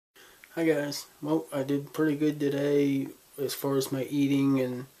Hi guys. Well, I did pretty good today as far as my eating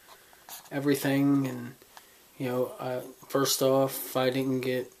and everything. And first off, I didn't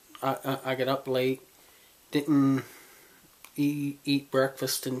get. I got up late. Didn't eat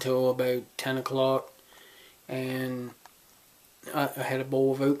breakfast until about 10 o'clock, and I had a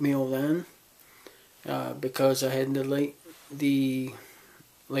bowl of oatmeal then because I had the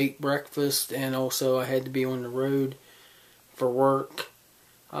late breakfast, and also I had to be on the road for work.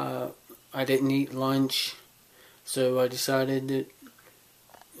 I didn't eat lunch, so I decided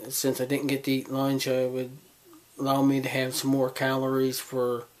that since I didn't get to eat lunch, I would allow me to have some more calories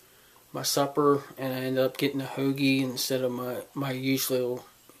for my supper, and I ended up getting a hoagie instead of my usual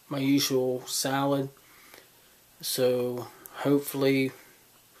salad. So hopefully,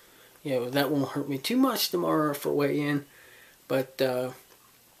 that won't hurt me too much tomorrow for weigh-in. But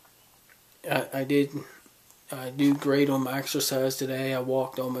I did do great on my exercise today. I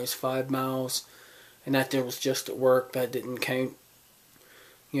walked almost 5 miles, and that was just at work. That didn't count,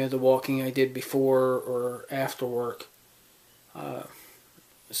 the walking I did before or after work.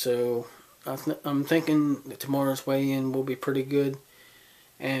 So I'm thinking that tomorrow's weigh-in will be pretty good,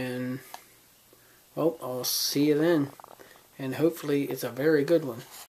 and well, I'll see you then, and hopefully it's a very good one.